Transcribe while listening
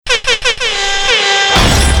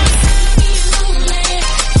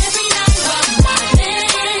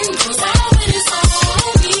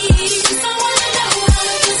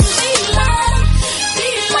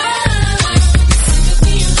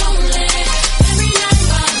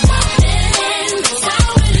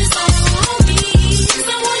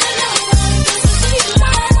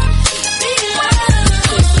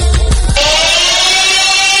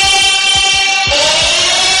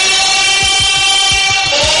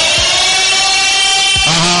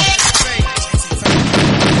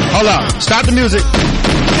Hold up. Stop the music.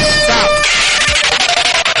 Stop.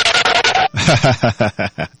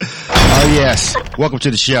 Oh, yes. Welcome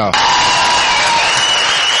to the show.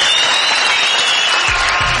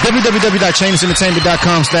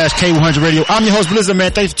 www.changesentertainment.com/K100 radio. I'm your host, Blizzard,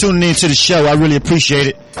 man. Thanks for tuning in to the show. I really appreciate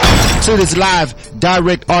it. To this live,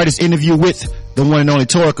 direct artist interview with the one and only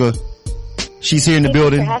Torica. She's here in the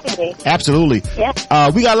building. Thank you for having me. Absolutely.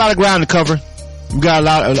 Yeah. We got a lot of ground to cover. We got a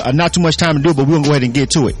lot, not too much time to do, but we're going to go ahead and get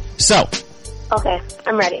to it. So. Okay,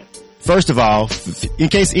 I'm ready. First of all, in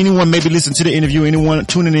case anyone maybe listen to the interview, anyone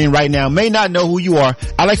tuning in right now may not know who you are,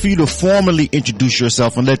 I'd like for you to formally introduce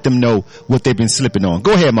yourself and let them know what they've been slipping on.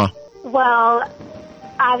 Go ahead, Ma. Well,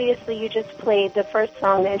 obviously you just played the first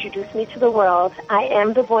song that introduced me to the world. I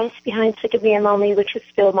am the voice behind Sick of Being Lonely, which was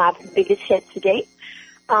still my biggest hit to date.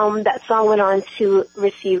 That song went on to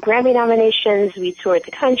receive Grammy nominations. We toured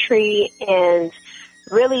the country and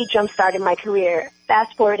really jump-started my career.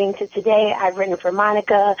 Fast forwarding to today, I've written for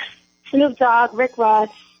Monica, Snoop Dogg, Rick Ross,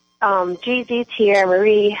 Jeezy, Tierra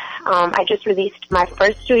Marie. I just released my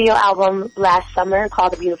first studio album last summer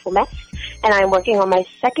called The Beautiful Mess, and I'm working on my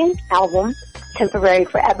second album, Temporary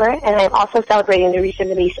Forever, and I'm also celebrating the recent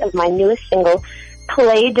release of my newest single,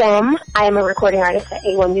 Play Dumb. I am a recording artist at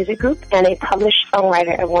A1 Music Group and a published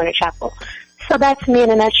songwriter at Warner Chappell. So that's me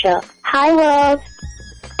in a nutshell. Hi, world.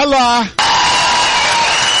 Hello.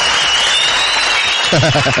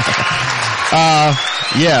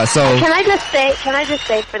 Yeah, so Can I just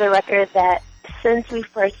say for the record that since we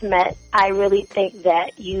first met, I really think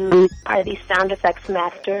that you are the sound effects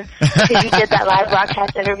master, because you did that live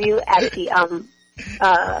broadcast interview at the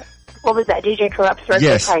what was that, DJ Corrupt's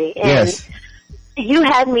birthday party, and you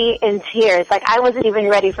had me in tears. Like, I wasn't even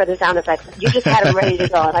ready for the sound effects. You just had them ready to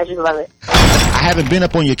go, and I just love it. I haven't been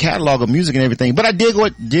up on your catalog of music and everything, but I did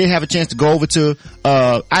have a chance to go over to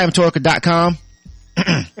IamTorica.com.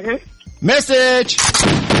 Mm-hmm. Message!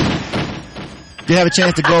 You have a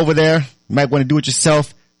chance to go over there. You might want to do it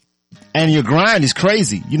yourself. And your grind is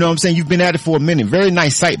crazy. You know what I'm saying? You've been at it for a minute. Very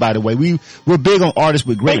nice site, by the way. We're big on artists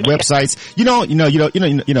with great websites. You don't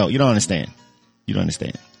understand. You don't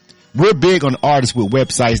understand. We're big on artists with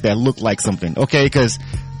websites that look like something. Okay? Because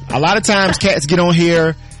a lot of times cats get on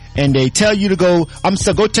here and they tell you to go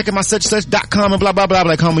check out my such.com and blah, blah, blah.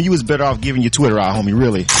 Like, homie, you was better off giving your Twitter out, homie.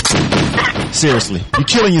 Really. Seriously. You're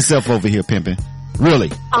killing yourself over here, pimping. Really.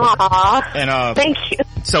 Aww. And, thank you.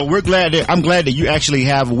 So I'm glad that you actually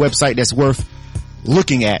have a website that's worth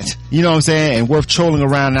looking at. You know what I'm saying? And worth trolling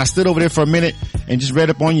around. And I stood over there for a minute and just read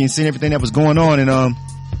up on you and seen everything that was going on. And,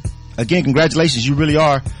 again, congratulations. You really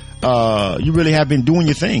are. You really have been doing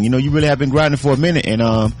your thing. You know, you really have been grinding for a minute. And,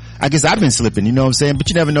 I guess I've been slipping, you know what I'm saying? But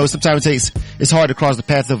you never know. Sometimes it's hard to cross the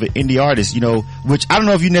path of an indie artist, you know, which I don't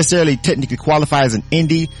know if you necessarily technically qualify as an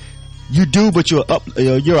indie. You do, but you're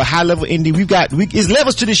a high level indie. It's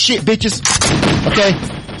levels to this shit, bitches. Okay?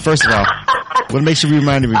 First of all, we'll make sure we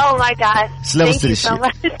remind everybody. Oh my God. It's levels to this shit.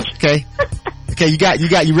 Much. Okay? Okay, you got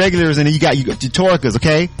your regulars and then you got your Toricas,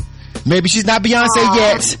 okay? Maybe she's not Beyonce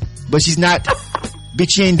yet, but she's not,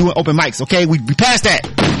 bitch, she ain't doing open mics, okay? We passed that.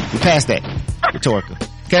 We passed that. With Torica.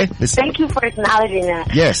 Okay? Listen. Thank you for acknowledging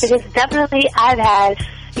that. Yes. Because definitely I've had,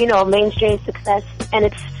 mainstream success, and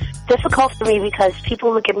it's difficult for me because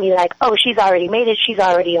people look at me like, oh, she's already made it, she's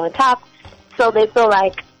already on top, so they feel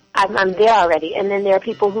like I'm there already. And then there are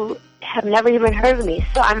people who have never even heard of me,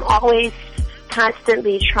 so I'm always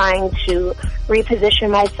constantly trying to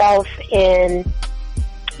reposition myself and,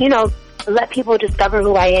 let people discover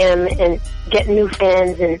who I am and get new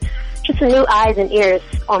fans and just new eyes and ears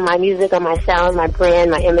on my music, on my sound, my brand,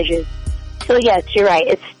 my images. So yes, you're right.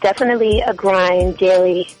 It's definitely a grind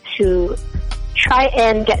daily to try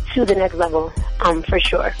and get to the next level, for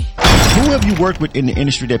sure. Who have you worked with in the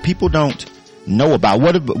industry that people don't know about?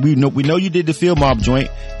 We know you did the Field Mob joint,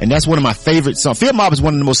 and that's one of my favorite songs. Field Mob is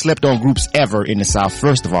one of the most slept on groups ever in the South,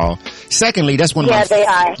 first of all. Secondly, that's one of my... they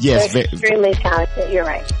are. Yes. They're extremely talented. You're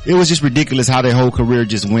right. It was just ridiculous how their whole career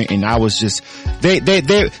just went, and I was just... They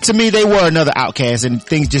to me, they were another outcast, and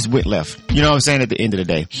things just went left. You know what I'm saying? At the end of the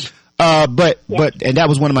day. And that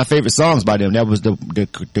was one of my favorite songs by them. That was the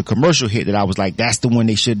commercial hit that I was like, that's the one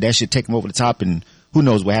that should take them over the top, and who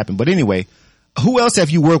knows what happened. But anyway, who else have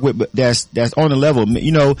you worked with that's on the level?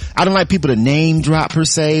 I don't like people to name drop per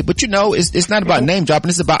se, but it's not about name dropping,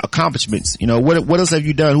 it's about accomplishments. What else have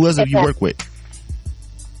you done? Who else have you worked with?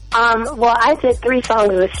 Well, I did 3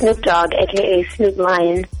 songs with Snoop Dogg, aka Snoop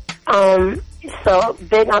Lion. So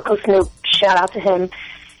Big Uncle Snoop, shout out to him.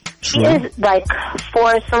 True. He is,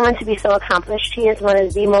 for someone to be so accomplished, he is one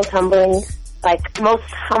of the most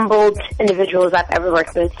humbled individuals I've ever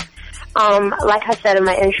worked with. Like I said in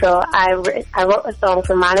my intro, I wrote a song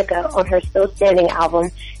for Monica on her Still Standing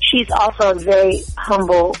album. She's also a very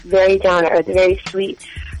humble, very down-to-earth, very sweet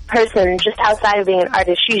person. Just outside of being an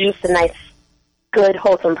artist, she's just a nice, good,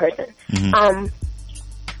 wholesome person. Mm-hmm.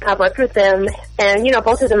 I worked with them, and, you know,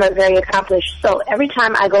 both of them are very accomplished. So every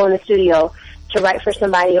time I go in the studio to write for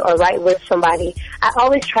somebody or write with somebody, I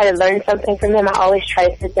always try to learn something from them. I always try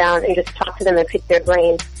to sit down and just talk to them and pick their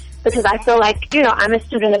brain. Because I feel like, you know, I'm a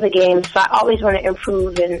student of the game, so I always want to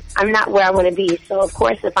improve, and I'm not where I want to be. So, of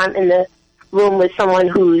course, if I'm in the room with someone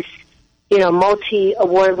who's, you know,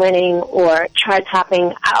 multi-award winning or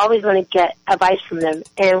chart-topping, I always want to get advice from them.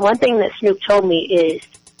 And one thing that Snoop told me is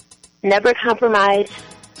never compromise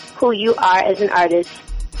who you are as an artist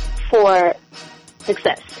for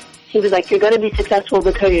success. He was like, you're going to be successful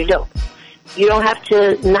because you're dope. You don't have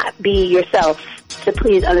to not be yourself to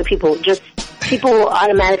please other people. Just people will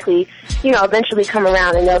automatically, you know, eventually come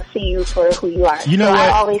around and they'll see you for who you are. You know so what? I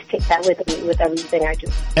always take that with me with everything I do.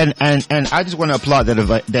 And I just want to applaud that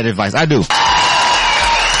advice. I do.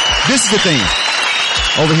 This is the thing.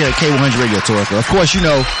 Over here at K-100 Radio, Torica. Of course, you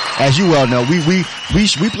know, as you well know,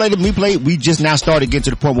 we just now started getting to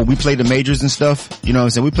the point where we play the majors and stuff. You know what I'm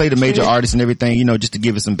saying? We play the major artists and everything, you know, just to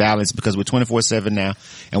give it some balance because we're 24/7 now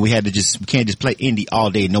and we can't just play indie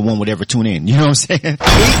all day. No one would ever tune in. You know what I'm saying?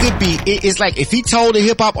 It could be, it's like if he told a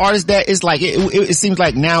hip hop artist that, it's like, it seems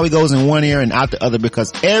like now he goes in one ear and out the other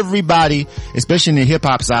because everybody, especially in the hip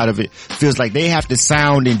hop side of it, feels like they have to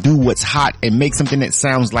sound and do what's hot and make something that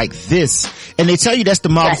sounds like this. And they tell you that's the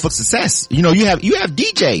model for success. You know, you have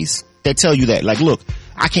DJs that tell you that, like, look,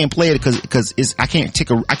 I can't play it because I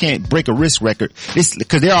can't break a wrist record.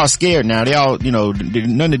 Because they're all scared now. They all, you know,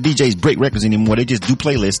 none of the DJs break records anymore. They just do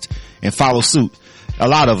playlists and follow suit. A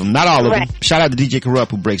lot of them, not all of them. Shout out to DJ Corrupt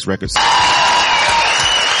who breaks records.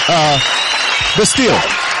 But still.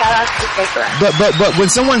 But when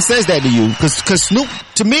someone says that to you, cause Snoop,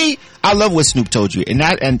 to me, I love what Snoop told you. And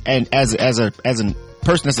as a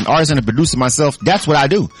person that's an artist and a producer myself, that's what I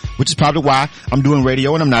do, which is probably why I'm doing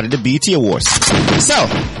radio and I'm not at the BET Awards. So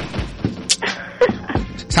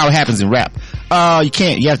that's how it happens in rap.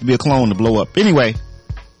 You have to be a clone to blow up. Anyway,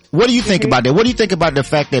 what do you think about that? What do you think about the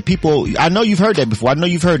fact that people, I know you've heard that before. I know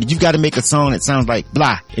you've heard that you've got to make a song that sounds like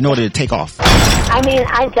blah in order to take off. I mean,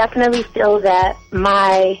 I definitely feel that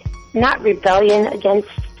my, not rebellion against,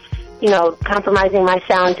 you know, compromising my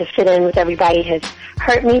sound to fit in with everybody has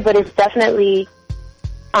hurt me, but it's definitely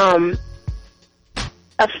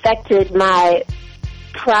affected my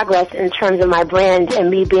progress in terms of my brand and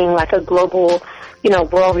me being like a global, you know,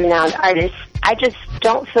 world-renowned artist. I just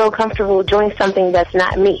don't feel comfortable doing something that's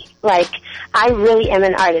not me. Like, I really am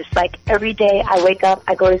an artist. Like, every day I wake up,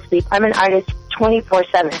 I go to sleep. I'm an artist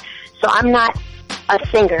 24/7. So I'm not a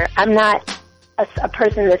singer. I'm not a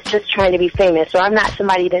person that's just trying to be famous, or I'm not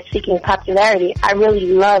somebody that's seeking popularity. I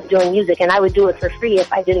really love doing music, and I would do it for free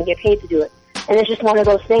if I didn't get paid to do it. And it's just one of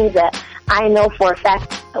those things that I know for a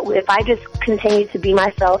fact, if I just continue to be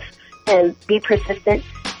myself and be persistent,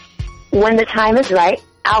 when the time is right,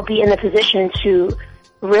 I'll be in the position to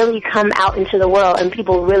really come out into the world and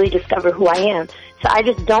people really discover who I am. So I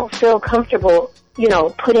just don't feel comfortable, you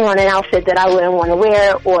know, putting on an outfit that I wouldn't want to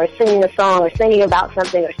wear, or singing a song, or singing about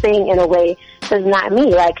something, or singing in a way that's not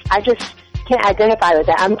me. Like, I just can't identify with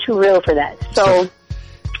that. I'm too real for that. So,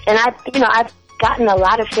 and I've gotten a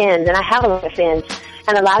lot of fans, and I have a lot of fans,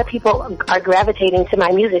 and a lot of people are gravitating to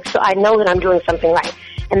my music, so I know that I'm doing something right.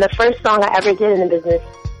 And the first song I ever did in the business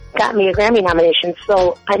got me a Grammy nomination,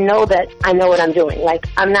 so I know that I know what I'm doing. Like,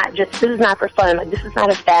 I'm not just, this is not for fun. Like, this is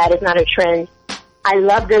not a fad. It's not a trend. I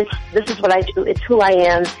love this. This is what I do. It's who I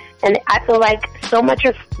am. And I feel like so much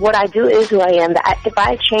of what I do is who I am, that if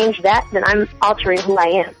I change that, then I'm altering who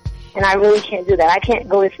I am. And I really can't do that. I can't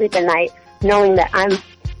go to sleep at night knowing that I'm,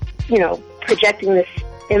 you know, projecting this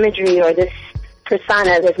imagery or this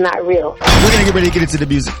persona that's not real. We're gonna get ready to get into the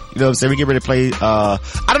music. You know what I'm saying? We get ready to play, I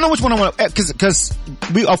don't know which one I want to, cause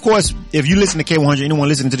we, of course, if you listen to K-100, anyone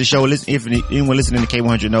listening to the show, if anyone listening to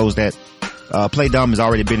K-100 knows that, Play Dumb has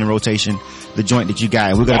already been in rotation, the joint that you got,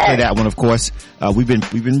 and we're gonna play that one, of course. We've been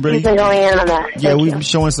really, you've been going in on that. Yeah, we've been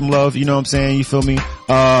showing some love, you know what I'm saying? You feel me?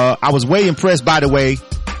 I was way impressed, by the way.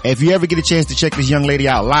 If you ever get a chance to check this young lady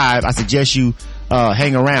out live, I suggest you,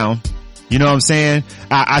 hang around. You know what I'm saying?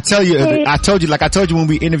 I told you when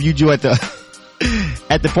we interviewed you at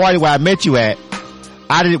the party where I met you at,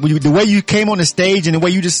 the way you came on the stage and the way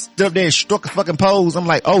you just stood up there and struck a fucking pose, I'm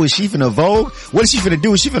like, oh, is she finna Vogue? What is she finna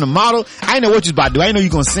do? Is she finna model? I didn't know what you was about to do. I didn't know you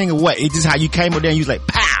gonna sing or what. It's just how you came up there and you was like,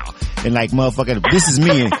 pow! and like, motherfucker, this is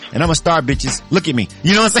me, and I'm a star, bitches. Look at me.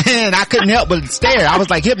 You know what I'm saying? I couldn't help but stare. I was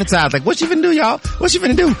like hypnotized. Like, what you finna do, y'all? What you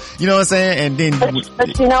finna do? You know what I'm saying? And then,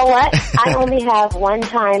 but you know what? I only have one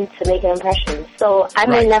time to make an impression, so I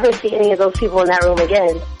may never see any of those people in that room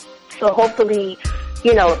again. So hopefully,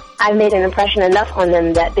 you know, I made an impression enough on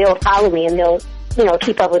them that they'll follow me and they'll, you know,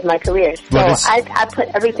 keep up with my career. So I put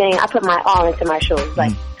everything, I put my all into my shows.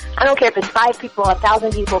 Like, I don't care if it's 5 people,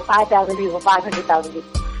 1,000 people, 5,000 people, 500,000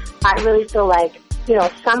 people. I really feel like, you know,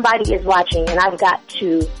 somebody is watching and I've got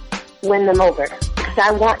to win them over because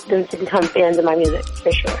I want them to become fans of my music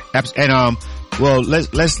for sure. And well, let's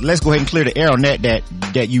go ahead and clear the air on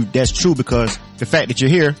that's true, because the fact that you're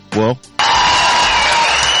here, well,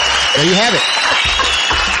 there you have it.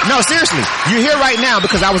 No, seriously, you're here right now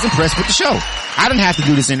because I was impressed with the show. I didn't have to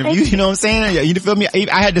do this interview. You know what I'm saying? You feel me?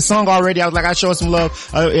 I had the song already. I was like, I showed some love.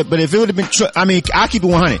 But if it would have been, I'll keep it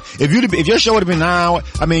 100. If your show would have been now,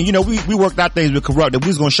 I mean, you know, we worked out things with Corrupt that we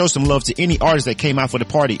was going to show some love to any artist that came out for the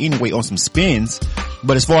party anyway on some spins.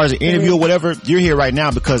 But as far as an interview or whatever, you're here right now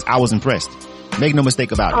because I was impressed. Make no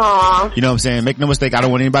mistake about it. Aww. You know what I'm saying? Make no mistake. I don't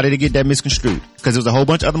want anybody to get that misconstrued because there's a whole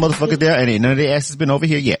bunch of other motherfuckers there and ain't none of their asses been over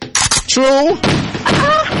here yet. True.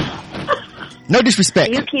 No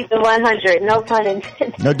disrespect. You keep it 100. No pun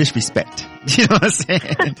intended. No disrespect. You know what I'm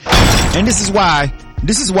saying? And this is where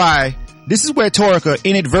Torica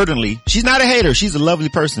inadvertently, she's not a hater, she's a lovely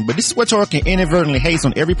person, but this is where Torica inadvertently hates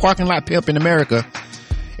on every parking lot pimp in America.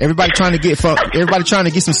 Everybody trying to get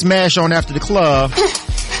some smash on after the club.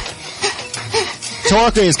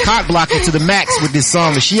 Torica is cock blocking to the max with this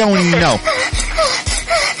song that she don't even know.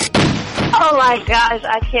 Oh my gosh,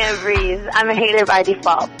 I can't breathe. I'm a hater by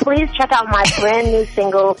default. Please check out my brand new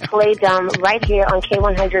single, Play Dumb, right here on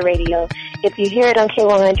K-100 Radio. If you hear it on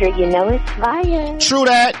K-100, you know it's fire. True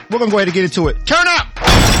that. We're going to go ahead and get into it. Turn up!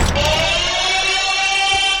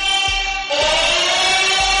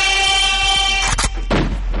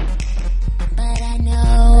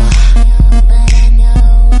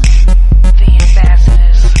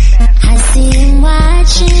 I see him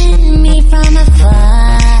watching me from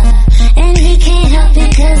afar. And he can't help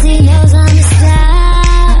it cause he knows I'm a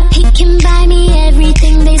star. He can buy me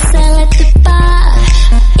everything they sell at the bar.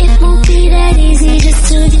 It won't be that easy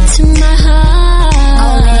just to get to my heart.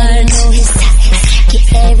 Already know his type,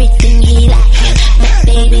 get everything he like. But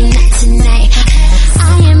baby, not tonight. I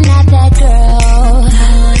am not that girl.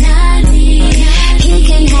 No, not me. He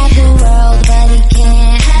can have the world, but he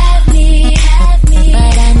can't have me.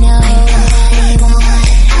 But I know what he wants.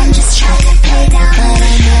 I'm just trying to play down. But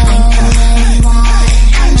I know what he wants.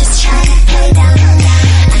 I'm just trying to play down.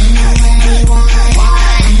 I know what he wants.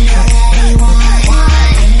 I know what he wants. I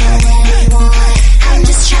know what he wants. I'm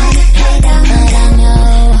just trying to play down. But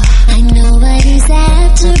I know what he's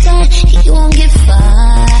after, but he won't get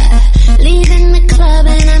far. Leaving the club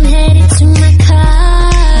and I'm headed to my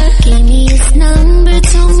car. Gave me his number,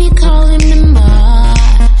 told me call him tomorrow.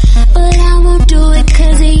 But I won't do it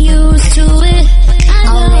cause he used to it. I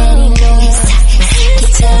already know his type,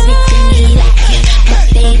 gets everything he like. But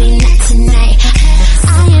baby, not tonight. I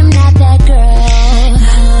am not that girl.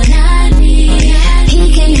 No, not me. He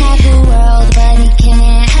can have the world, but he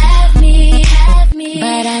can't have me.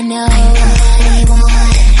 But I know what he wants.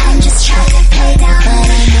 I'm just trying to play down. But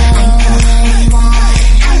I know what he wants.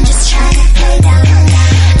 I'm just trying to play down.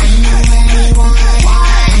 I know what he wants.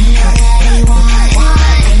 I know what he wants. I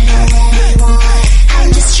know what he wants. I'm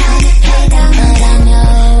just trying to play down. But I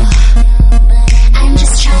know. I'm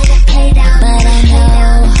just trying to play down. But I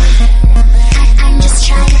know. I'm just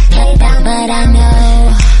trying to play down. But I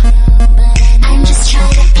know. I'm just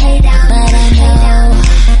trying to play down. But I know.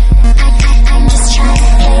 I'm just trying to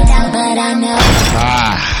play down. But I know.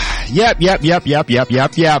 Yep. She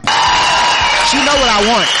know what I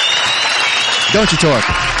want. Don't you,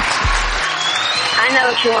 Torica? I know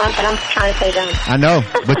what you want, but I'm trying to play dumb. I know,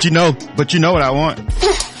 but you know what I want.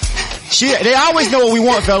 They always know what we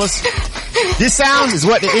want, fellas. This sound is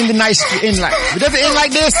what the end of the night should end like. But does it end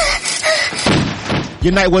like this?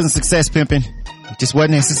 Your night wasn't success, pimping. It just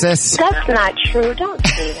wasn't a success. That's not true. Don't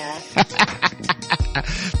say that.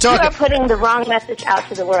 You are putting the wrong message out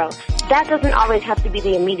to the world. That doesn't always have to be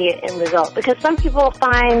the immediate end result because some people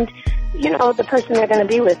find, you know, the person they're going to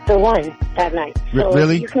be with the one that night. So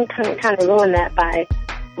really? You can kind of ruin that by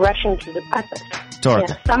rushing through the process. Torica.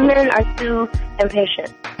 Yeah, some men are too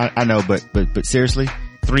impatient. I know, but seriously,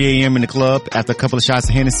 3 a.m. in the club after a couple of shots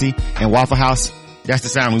of Hennessy and Waffle House, that's the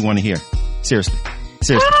sound we want to hear. Seriously.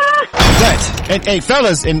 But, and hey,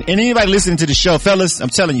 fellas, and anybody listening to the show, fellas, I'm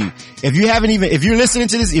telling you, if you're listening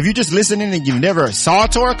to this, if you're just listening and you've never saw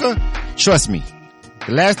Torica, trust me,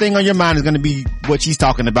 The last thing on your mind is going to be what she's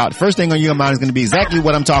talking about. The first thing on your mind is going to be exactly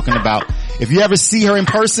what I'm talking about. If you ever see her in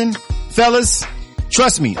person, fellas,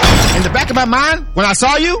 trust me. In the back of my mind, when I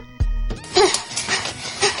saw you,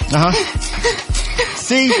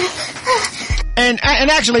 see, and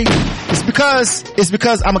actually, it's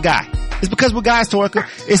because I'm a guy. It's because we're guys, Torica.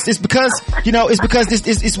 It's because, you know, it's because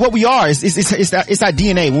it's what we are. It's our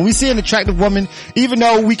DNA. When we see an attractive woman, even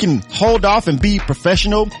though we can hold off and be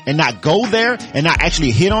professional and not go there and not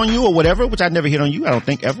actually hit on you or whatever, which I never hit on you, I don't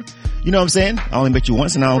think ever. You know what I'm saying? I only met you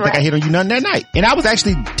once and I don't think I hit on you none that night. And I was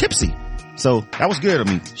actually tipsy. So that was good of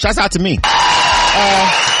me. Shouts out to me.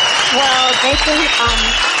 Well, they can,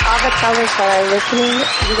 all the fellas that are listening,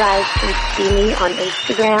 you guys can see me on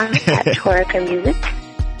Instagram at Torica Music.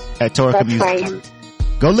 At Torica Music.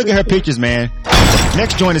 Go look at her pictures, man.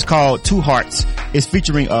 Next joint is called Two Hearts. It's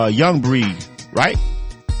featuring Young Breed, right?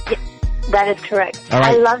 Yeah, that is correct. All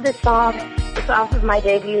right. I love this song. It's off of my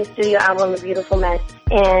debut studio album, The Beautiful Mess.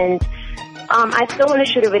 And I still want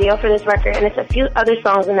to shoot a video for this record, and it's a few other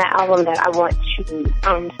songs in that album that I want to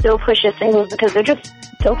still push as singles because they're just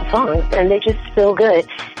dope songs, and they just feel good.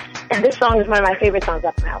 And this song is one of my favorite songs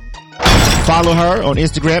off the album. Follow her on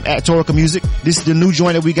Instagram at Torica Music. This is the new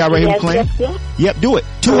joint that we got right here playing. Yes. Yep, do it.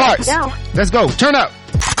 Two Hearts. Let's go. Turn up.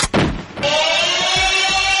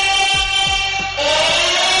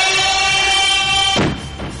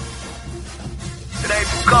 It ain't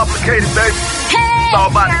too complicated, baby. It's all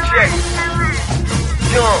about the check.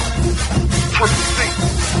 Young. Triple C.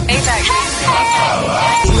 Leaning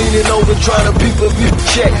over trying to peep a view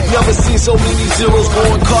check. Never seen so many zeros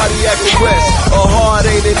going cardiac arrest. A heart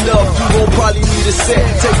ain't enough, you gon' probably need a set.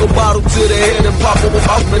 Take a bottle to the head and pop them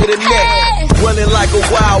off in the neck. Running like a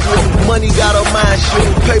wild wolf, money got a mind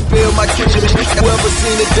shift. Paper in my kitchen, whoever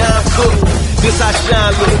seen a dime cook. This I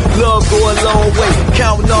shine with, love go a long way.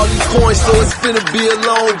 Counting all these coins, so it's finna be a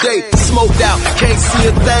long day. Smoked out, can't see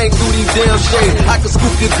a thing through these damn shades. I can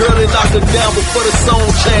scoop your girl and knock her down before the song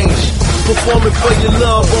change. Performing for your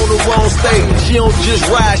love on the wrong stage. She don't just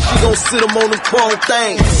ride, she gon' sit them on the chrome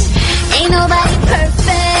things. Ain't nobody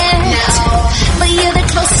perfect, no, but you're the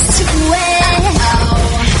closest to it.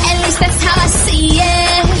 At least that's how I see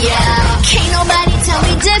it. Yeah, can't nobody tell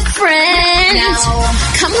me different. No.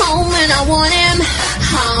 Come home and I want him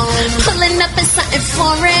home. Pulling up in something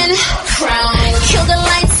foreign. Crown. Kill the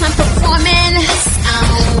lights, I'm performing.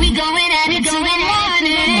 We going at it, going at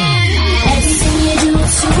it. Everything you do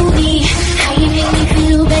to me, how you make me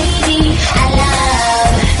feel, baby, I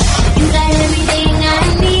love. You got everything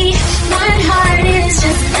I need. One heart is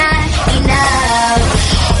just not enough.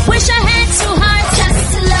 Wish I had two hearts just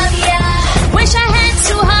to love ya. Wish I had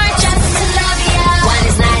two hearts just to love ya. One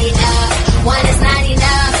is not enough. One is not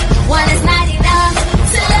enough. One is not enough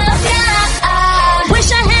to love ya.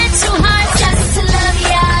 Wish I had two hearts just to love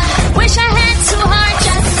ya. Wish I had two hearts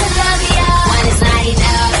just to love ya. One is not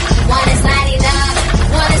enough. One is not enough.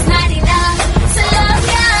 One is not enough to love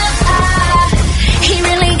ya. He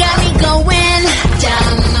really got me going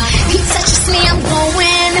dumb. He touches me, I'm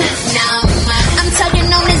going numb. I'm tugging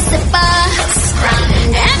on his zipper.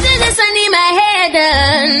 After this, I need my hair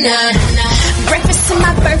done. Breakfast to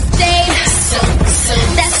my birthday.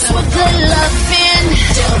 That's what good loving.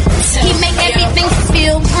 He make everything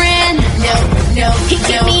feel brand. He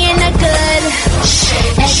keep me in a good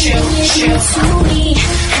shape. Everything you do to me,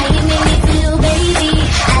 how you make me feel, baby,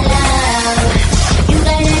 I love. You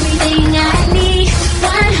got everything I need.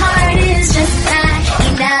 One heart is just not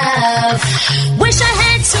enough. Wish I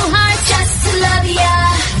had two hearts just to love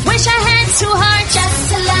ya. Wish I had two hearts just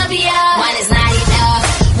to love ya. One is not enough.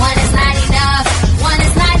 One is not enough. One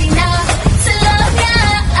is not enough to love ya.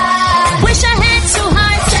 Wish I had two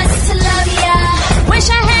hearts just to love ya. Wish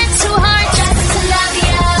I had two hearts just to love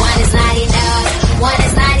ya. One is not enough. One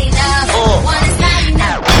is not enough. One is not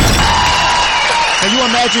enough. Can you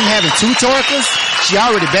imagine having two Toricas? She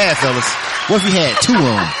already bad, fellas. What if we had two of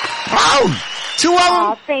them? Oh, two of them?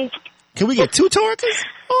 Oh, thank you. Can we get two Toricas?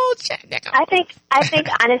 Oh, check that out. I think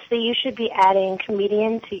honestly you should be adding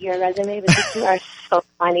comedian to your resume because you are so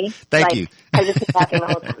funny. Thank you. I just been laughing the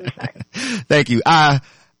whole time. I'm sorry. Thank you. I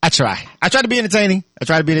try to be entertaining.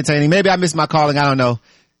 Maybe I missed my calling. I don't know.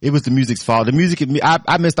 It was the music's fault. The music,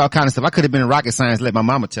 I missed all kind of stuff. I could have been in rocket science. Let my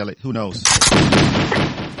mama tell it. Who knows?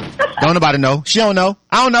 Don't nobody know. She don't know.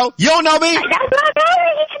 I don't know. You don't know me. That's not bad.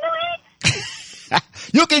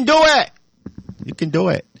 You can do it. You can do it. You can do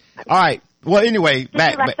it. All right. Well, anyway, Did you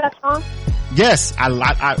like that song? Yes, I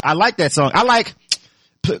like that song. I like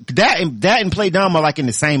that and Play Dumb are like in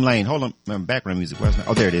the same lane. Hold on, background music. Where's that?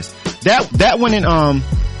 Oh, there it is. That one and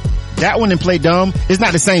That one and Play Dumb, it's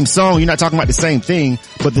not the same song. You're not talking about the same thing,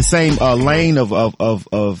 but the same lane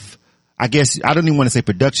of I guess, I don't even want to say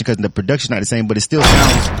production because the production's not the same, but it still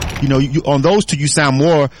sounds, you on those two, you sound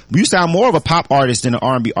more of a pop artist than an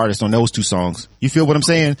R&B artist on those two songs. You feel what I'm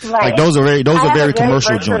saying? Right. Like those are very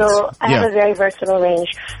commercial joints. I have a very versatile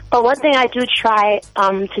range. But one thing I do try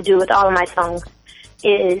to do with all of my songs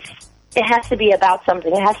is it has to be about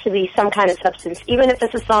something. It has to be some kind of substance. Even if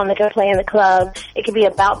it's a song that can play in the club, it can be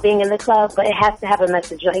about being in the club, but it has to have a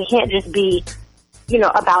message. Like, it can't just be,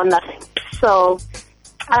 about nothing. So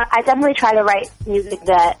I definitely try to write music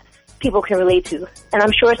that people can relate to. And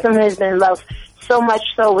I'm sure someone has been in love so much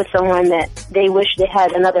so with someone that they wish they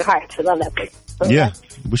had another heart to love that person. So yeah.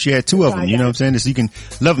 Wish you had two of them, you know what I'm saying? So you can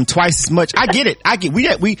love them twice as much. I get it. We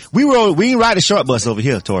ain't ride a short bus over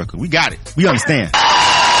here, Torica. We got it. We understand.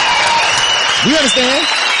 We understand.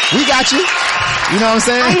 We got you. You know what I'm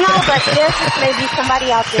saying? I know, but there's just maybe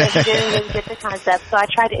somebody out there who didn't really get the concept, so I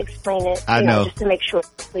try to explain it, just to make sure it's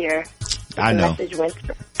clear. I know. The message went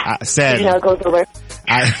through. Sadly. It goes over.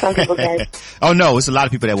 Some people get it. Oh no, it's a lot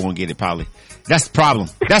of people that won't get it probably. That's the problem.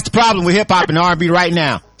 That's the problem with hip hop and R&B right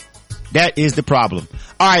now. That is the problem.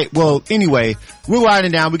 All right, well, anyway, we're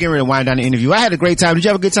winding down. We're getting ready to wind down the interview. I had a great time. Did you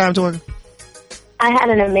have a good time, Torica? I had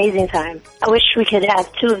an amazing time. I wish we could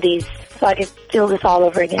have two of these so I could do this all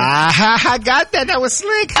over again. I got that. That was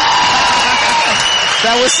slick.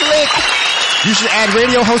 That was slick. You should add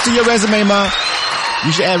radio host to your resume, Mom.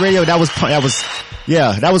 You should add radio. That was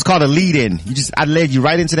called a lead in. I led you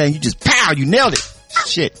right into that and you just pow, you nailed it.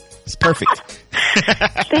 Shit. It's perfect.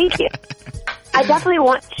 Thank you. I definitely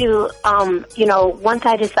want to, once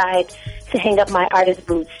I decide to hang up my artist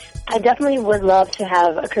boots, I definitely would love to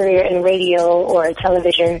have a career in radio or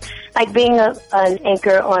television, like being an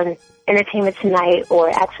anchor on Entertainment Tonight or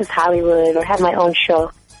Access Hollywood or have my own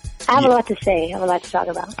show. I have a lot to say. I have a lot to talk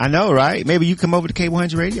about. I know, right? Maybe you come over to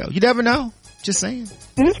K-100 Radio. You never know. Just saying.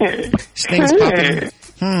 Mm-hmm. Things popping.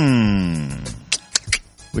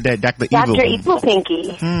 With that Dr. Evil. Dr. Evil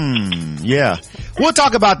Pinky. Yeah. We'll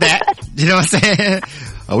talk about that. You know what I'm saying?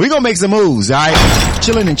 We're going to make some moves, all right?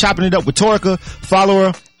 Chilling and chopping it up with Torica.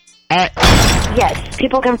 Follow her at... Yes.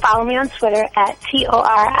 People can follow me on Twitter at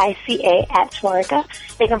Torica at Torica.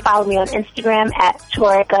 They can follow me on Instagram at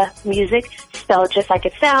Torica Music, spelled just like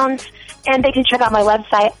it sounds. And they can check out my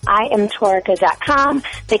website, IamTorica.com.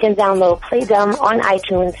 They can download Play Dumb on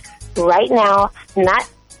iTunes right now. Not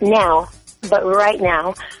now, but right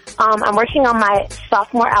now. I'm working on my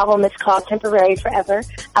sophomore album. It's called Temporary Forever.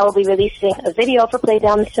 I will be releasing a video for Play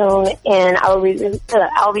Dumb soon, and I'll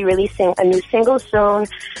be releasing a new single soon.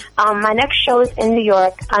 My next show is in New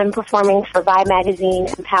York. I'm performing for Vibe Magazine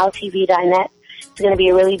and PalTV.net. It's going to be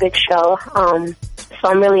a really big show. So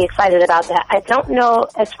I'm really excited about that. I don't know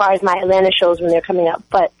as far as my Atlanta shows when they're coming up,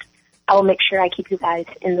 but I will make sure I keep you guys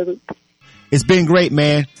in the loop. It's been great,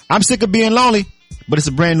 man. I'm sick of being lonely, but it's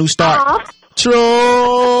a brand new start.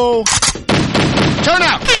 True. Turn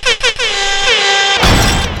out.